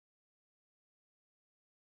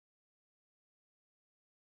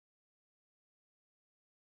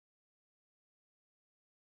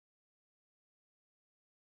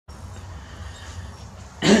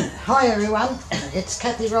Hi everyone, it's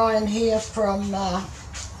Kathie Ryan here from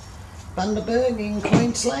Bundaberg in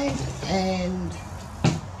Queensland, and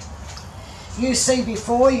you see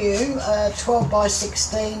before you a 12 by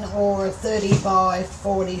 16 or a 30 by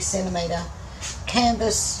 40 centimetre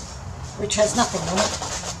canvas which has nothing on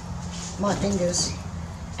it, my fingers,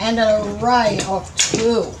 and an array of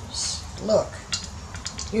tools. Look,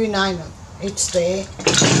 you name them, it's there.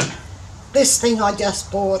 This thing I just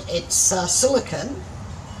bought, it's silicone,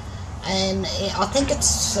 and I think it's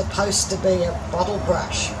supposed to be a bottle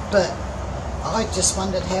brush, but I just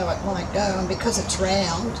wondered how it might go, and because it's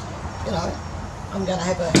round, you know, I'm going to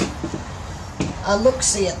have a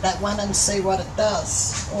look-see at that one and see what it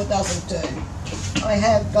does or doesn't do. I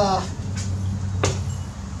have a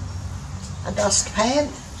dust pan,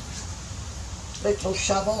 little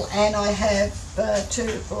shovel, and I have 2,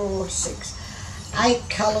 4, 6, 8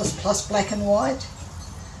 colours plus black and white.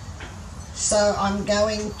 So I'm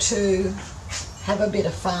going to have a bit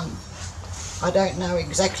of fun. I don't know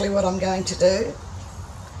exactly what I'm going to do,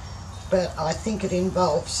 but I think it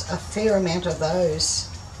involves a fair amount of those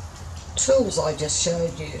tools I just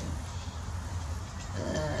showed you,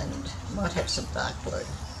 and might have some dark blue.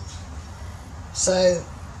 So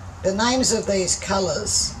the names of these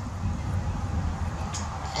colours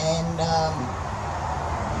and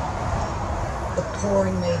the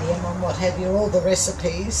pouring medium and what have you, all the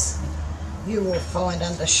recipes you will find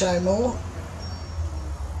under Show More.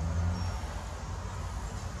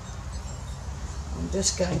 I'm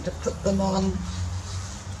just going to put them on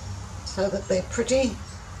so that they're pretty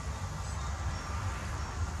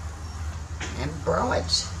and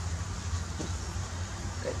bright.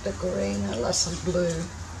 Get the green, I love some blue.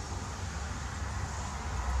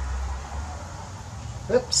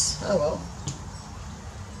 Oops, oh well.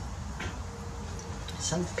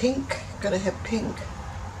 Some pink, gotta have pink.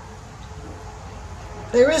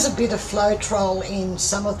 There is a bit of Floetrol in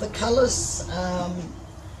some of the colours.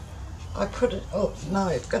 I put it, oh no,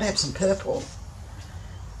 it's got to have some purple.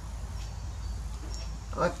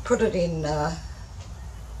 I put it in, I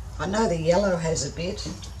know the yellow has a bit,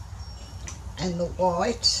 and the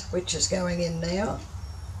white, which is going in now.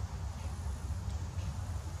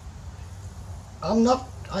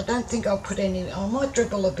 I don't think I'll put any, I might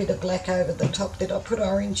dribble a bit of black over the top. Did I put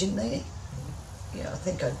orange in there? Yeah, I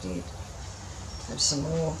think I did. Have some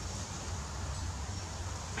more.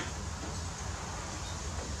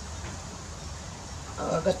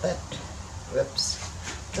 Oh, I got that, whoops,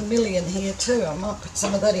 vermilion here too. I might put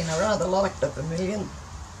some of that in. I rather like the vermilion.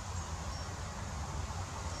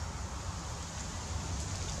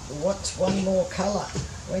 What's one more colour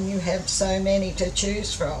when you have so many to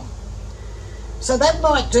choose from? So that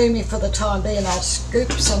might do me for the time being. I'll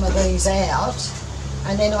scoop some of these out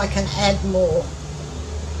and then I can add more.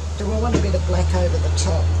 Do I want a bit of black over the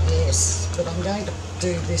top? Yes, but I'm going to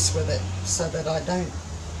do this with it so that I don't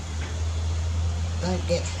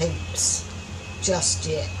get heaps just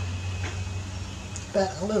yet.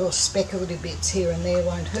 But a little speckled bits here and there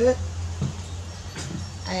won't hurt.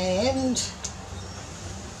 And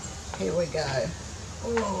here we go.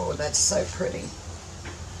 Oh, that's so pretty.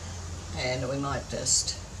 And we might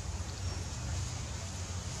just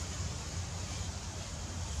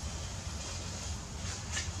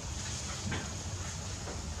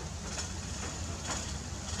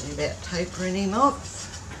about tapering him off.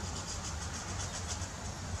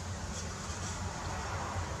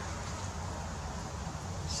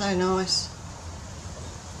 So nice.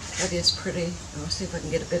 That is pretty. I'll see if I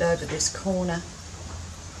can get a bit over this corner.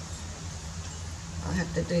 I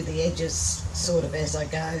have to do the edges sort of as I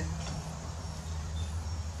go.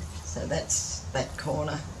 So that's that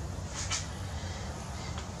corner.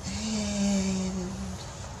 And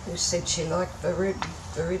who said she liked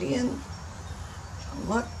Veridian? I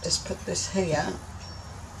might just put this here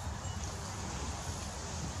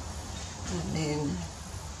and then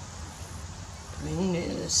bring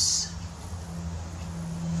this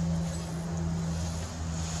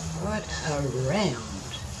right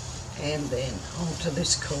around and then onto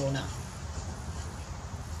this corner.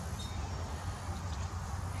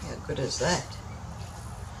 How good is that?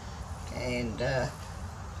 And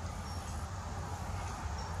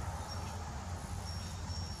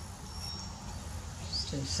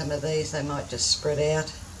do some of these, they might just spread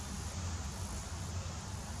out.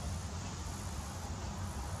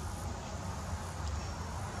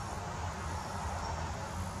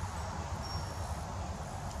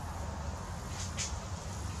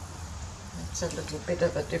 That's a little bit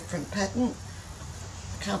of a different pattern.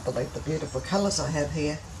 I can't believe the beautiful colours I have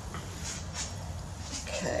here.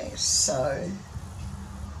 Okay, so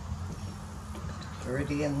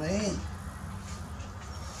Veridian there.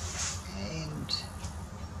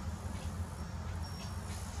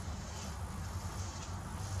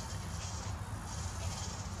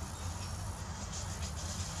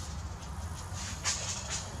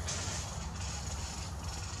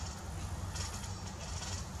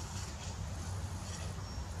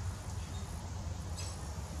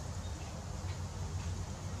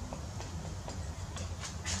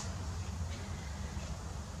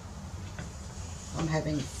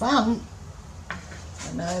 having fun.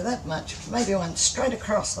 I know that much. Maybe one straight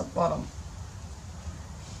across the bottom.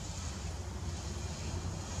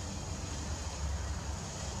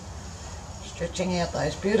 Stretching out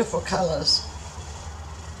those beautiful colours.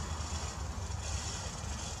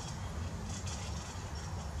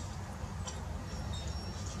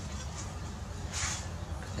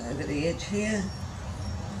 Over the edge here.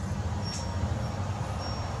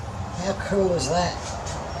 How cool is that?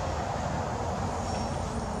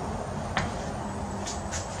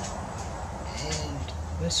 And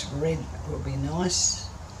this red will be nice.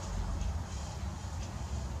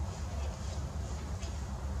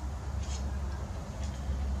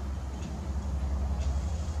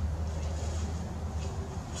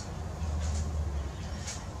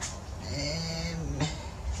 And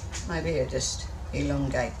maybe I just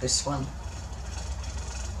elongate this one.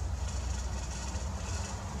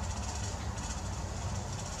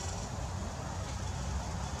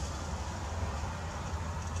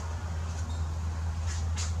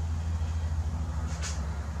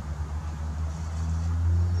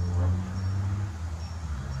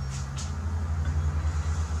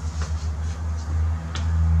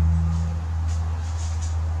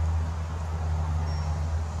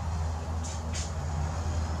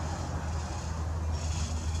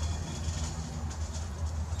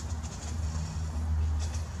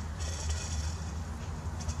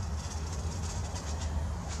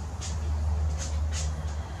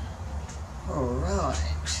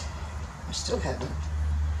 Alright, I still have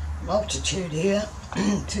a multitude here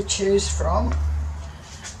to choose from,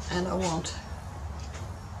 and I want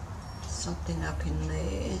something up in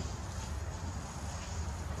there.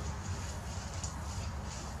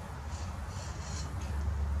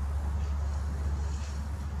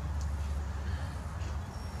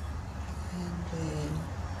 And then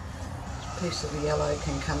this piece of the yellow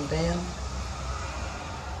can come down.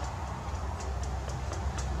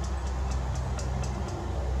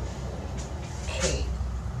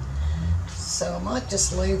 So I might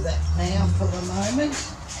just leave that now for the moment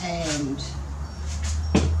and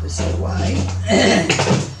this away.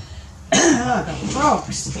 I've got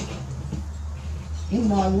frogs in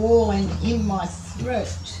my wall and in my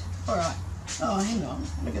throat. Alright, oh hang on,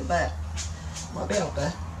 look at that. Might be able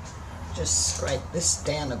to just scrape this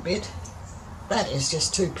down a bit. That is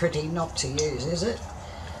just too pretty not to use, is it?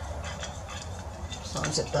 As long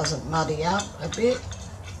as it doesn't muddy up a bit.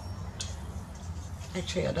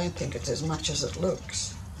 Actually, I don't think it's as much as it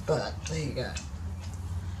looks, but there you go.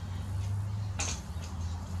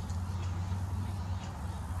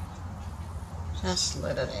 Just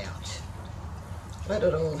let it out. Let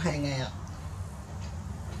it all hang out.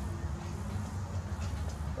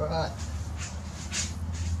 Right.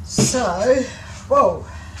 So, whoa,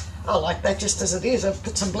 I like that just as it is. I've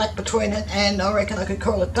put some black between it and I reckon I could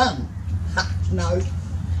call it done. Ha, no.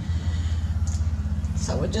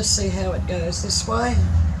 So we'll just see how it goes this way.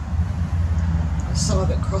 Some of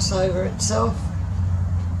it cross over itself.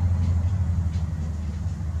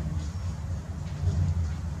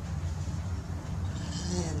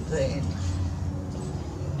 And then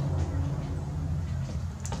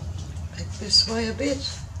back this way a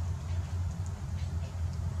bit.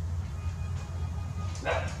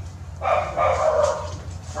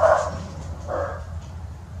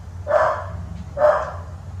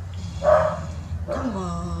 Come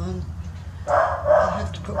on. I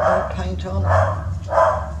have to put more paint on. I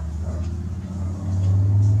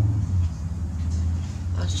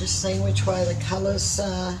was just seeing which way the colours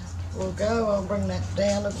will go. I'll bring that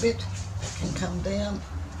down a bit. It can come down.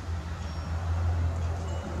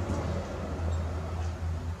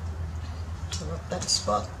 To up that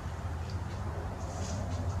spot.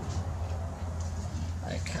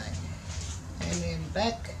 Okay. And then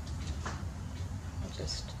back. I'll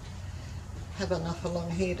just have enough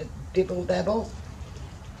along here to dibble dabble.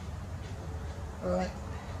 Right.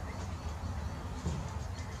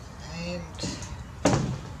 And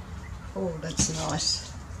oh, that's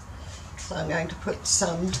nice. So I'm going to put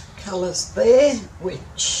some colours there,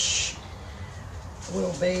 which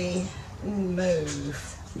will be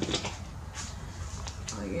mauve.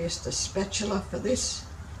 I used a spatula for this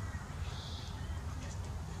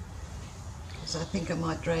because I think I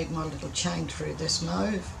might drag my little chain through this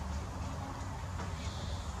mauve.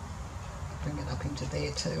 Bring it up into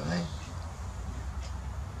there too, eh?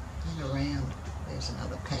 And around. There's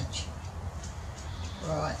another patch.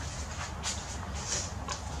 Right.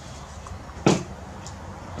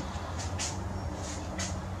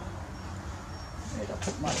 Where'd I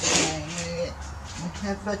put my chain? There. I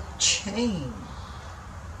have a chain.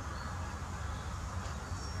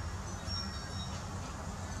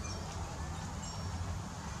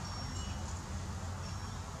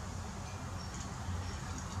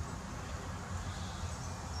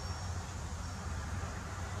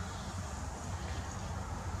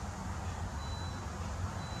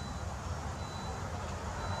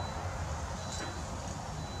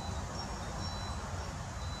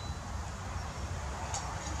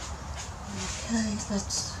 Okay,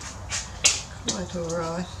 that's quite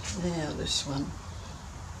alright. Now this one.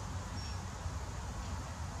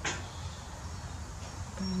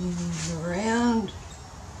 Bringing it around.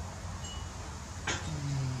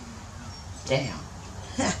 Down.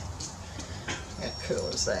 How cool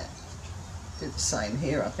is that? Did the same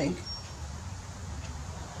here, I think.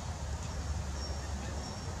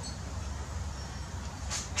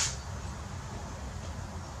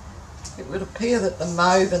 It would appear that the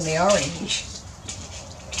mauve and the orange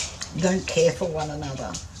don't care for one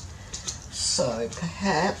another. So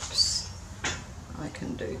perhaps I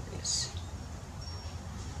can do this.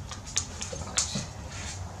 Right.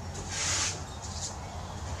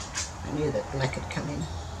 I knew that black had come in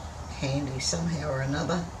handy somehow or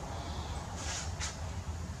another.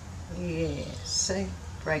 Yeah, see?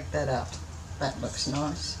 Break that up. That looks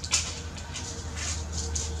nice.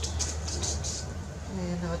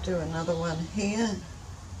 And I'll do another one here.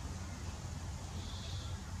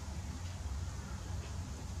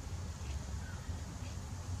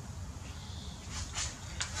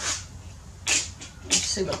 Let's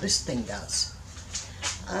see what this thing does.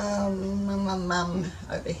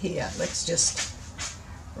 Over here. Let's just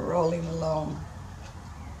roll him along.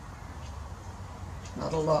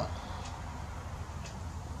 Not a lot.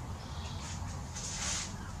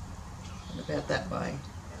 What about that way?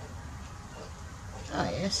 Oh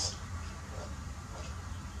yes.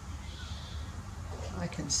 I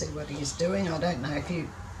can see what he's doing. I don't know if you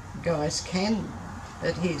guys can,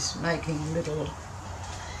 but he's making little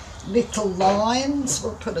lines.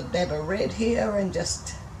 We'll put a dab of red here and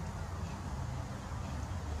just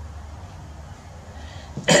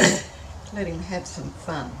let him have some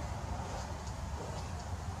fun.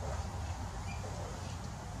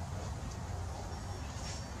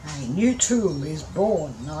 A new tool is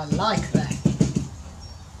born. I like that.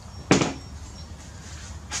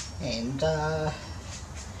 And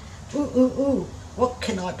what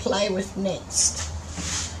can I play with next?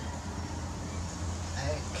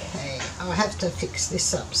 Okay, I'll have to fix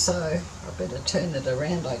this up, so I better turn it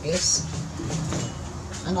around, I guess.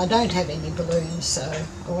 And I don't have any balloons, so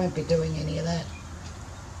I won't be doing any of that.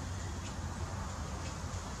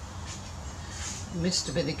 Missed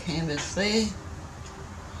a bit of canvas there.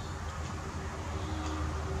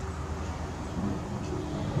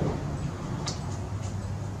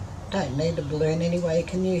 Don't need a balloon anyway. You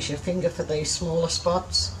can use your finger for these smaller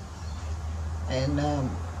spots and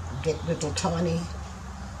get little tiny,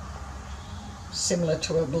 similar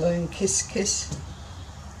to a balloon kiss.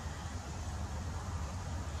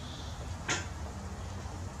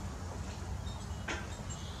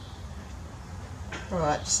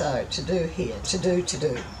 Right, so to do here, to do. A bit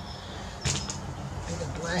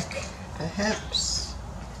of black perhaps,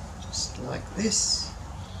 just like this.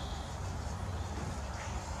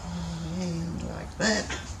 And like that,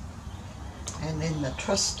 and then the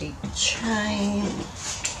trusty chain.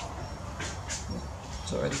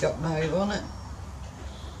 It's already got mauve on it.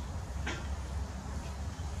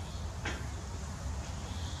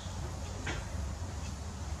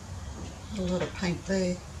 A lot of paint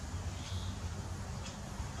there.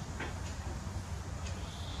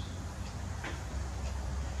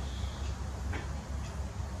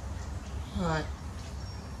 Right.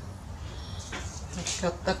 I've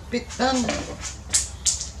got that bit done.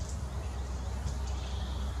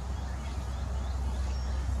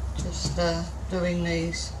 Just doing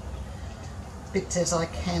these bits as I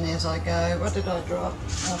can as I go. What did I drop?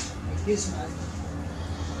 Oh, a gizmo.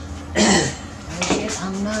 A yet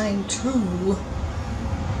unknown tool.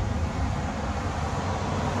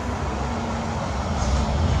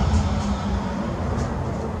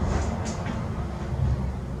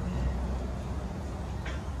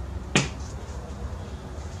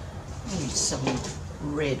 Some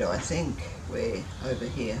red, I think, we're over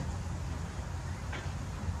here.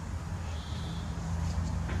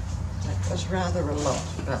 That was rather a lot,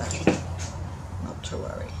 but not to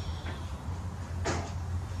worry.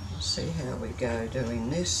 We'll see how we go doing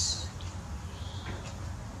this.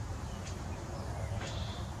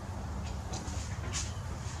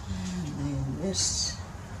 And then this.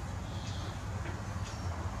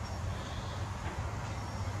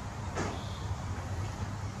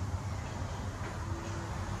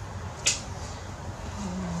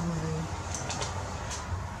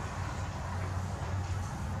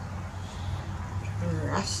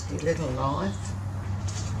 Rusty little knife.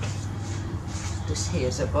 This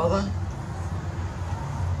here's a bother.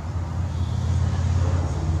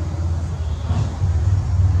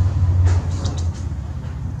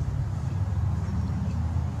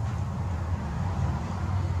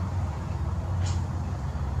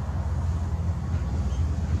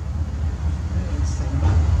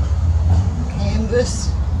 canvas,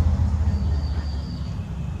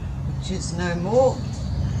 which is no more.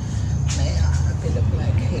 Now a bit of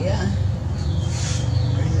black here.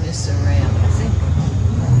 Bring this around, I think.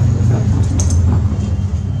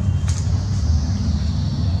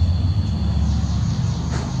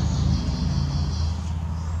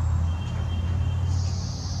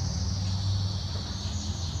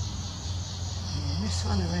 And this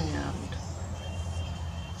one around.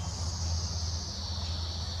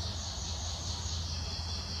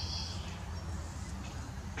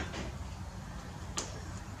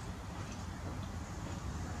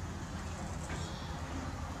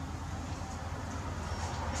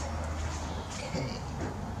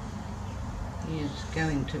 Is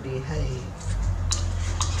going to behave,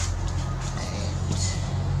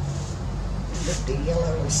 and let the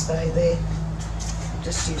yellow will stay there. I'll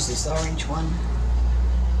just use this orange one.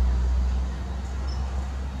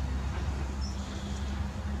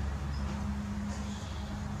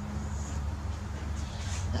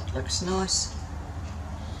 That looks nice.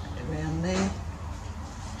 Around there.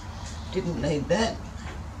 Didn't need that.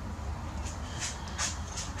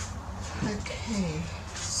 Okay,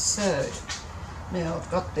 so now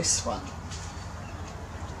I've got this one,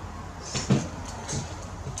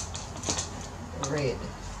 red,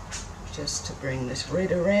 just to bring this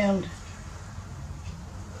red around.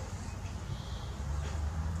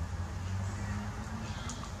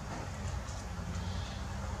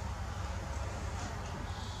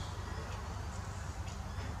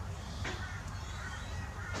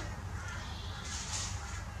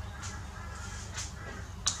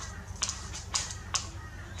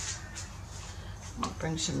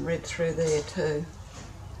 Bring some red through there too.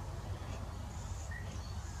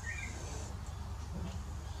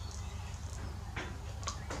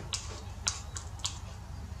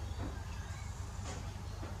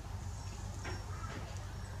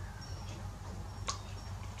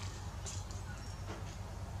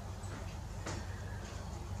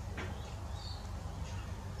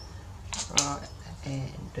 Right,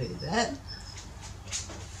 and do that.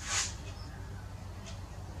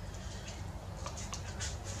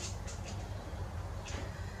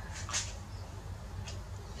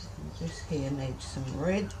 This here needs some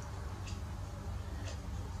red.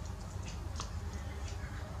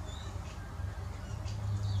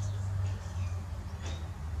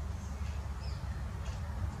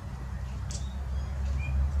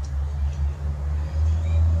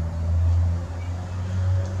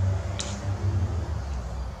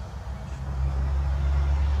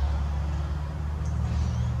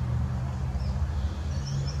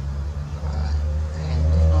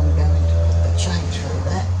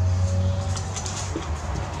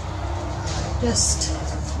 Just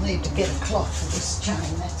need to get a cloth for this chain,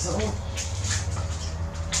 that's all.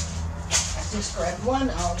 I just grab one,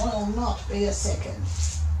 I will not be a second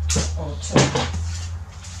or two.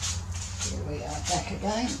 Here we are back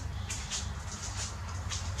again.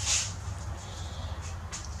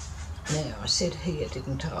 Now I said here,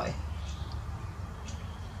 didn't I?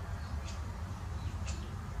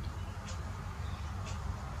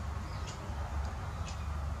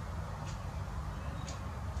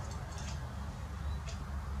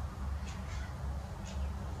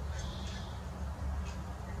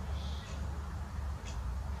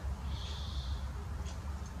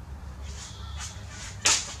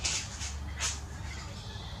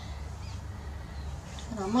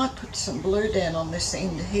 I might put some blue down on this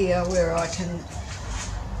end here where I can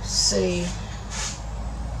see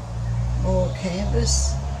more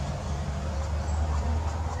canvas.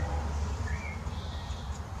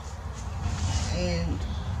 And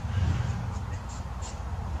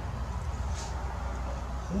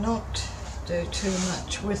not do too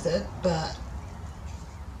much with it, but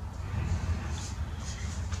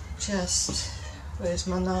just, where's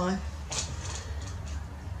my knife?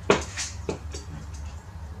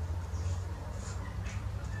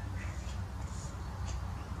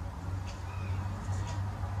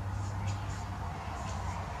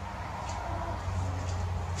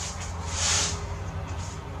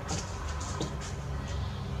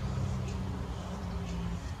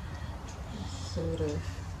 Sort of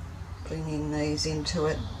bringing these into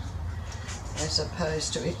it as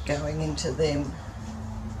opposed to it going into them.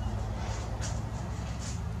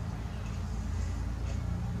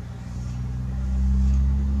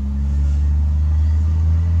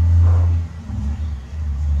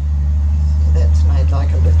 So that's made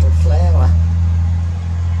like a little flower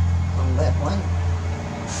on that one,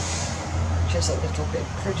 which is a little bit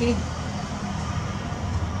pretty.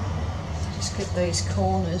 Just get these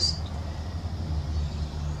corners.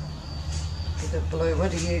 Bit of blue.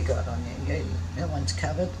 What do you got on you? That one's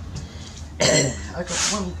covered. I've got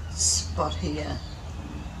one spot here.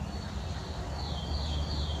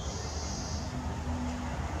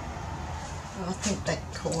 I think that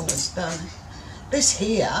corner's done. This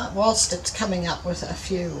here, whilst it's coming up with a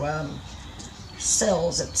few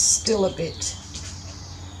cells, it's still a bit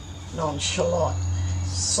nonchalant.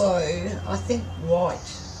 So I think white,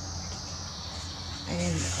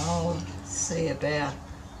 and I'll see about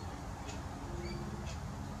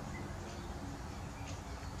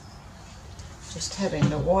just having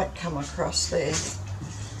the white come across there.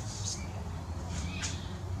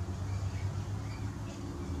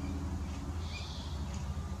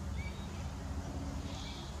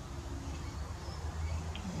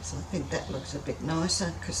 Yes, I think that looks a bit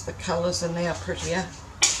nicer because the colours are now prettier.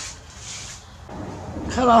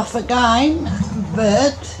 Cut off again,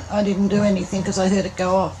 but I didn't do anything because I heard it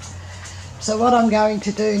go off. So what I'm going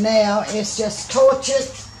to do now is just torch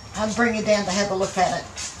it and bring it down to have a look at it,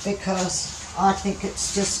 because I think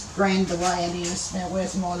it's just grand the way it is. Now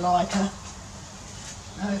where's my lighter?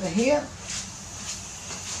 Over here.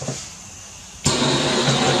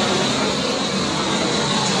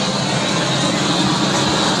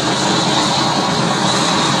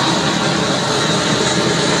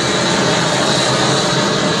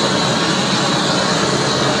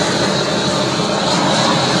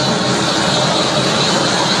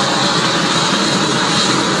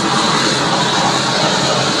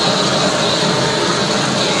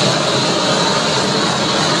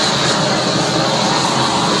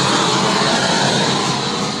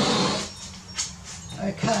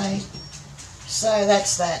 So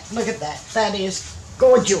that's that. Look at that. That is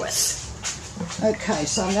gorgeous. Okay,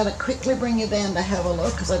 so I'm going to quickly bring you down to have a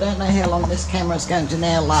look, because I don't know how long this camera is going to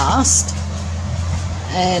now last.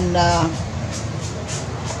 And out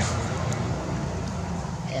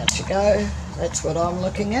you go. That's what I'm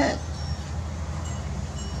looking at.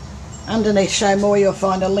 Underneath Show More, you'll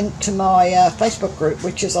find a link to my Facebook group,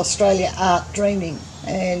 which is Australia Art Dreaming,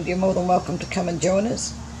 and you're more than welcome to come and join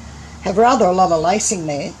us. Have rather a lot of lacing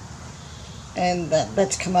there, and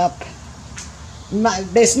that's come up.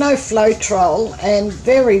 There's no Floetrol and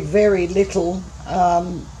very, very little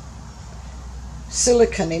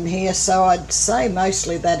silicone in here, so I'd say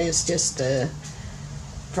mostly that is just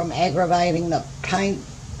from aggravating the paint,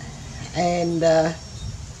 and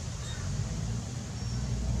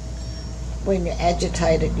when you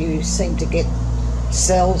agitate it you seem to get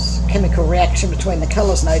cells, chemical reaction between the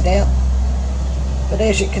colours, no doubt. But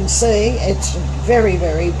as you can see, it's very,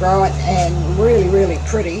 very bright and really, really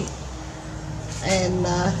pretty. And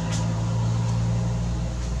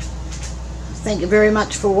thank you very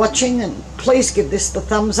much for watching, and please give this the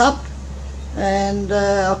thumbs up. And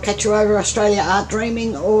I'll catch you over Australia Art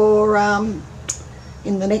Dreaming or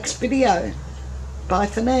in the next video. Bye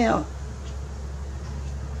for now.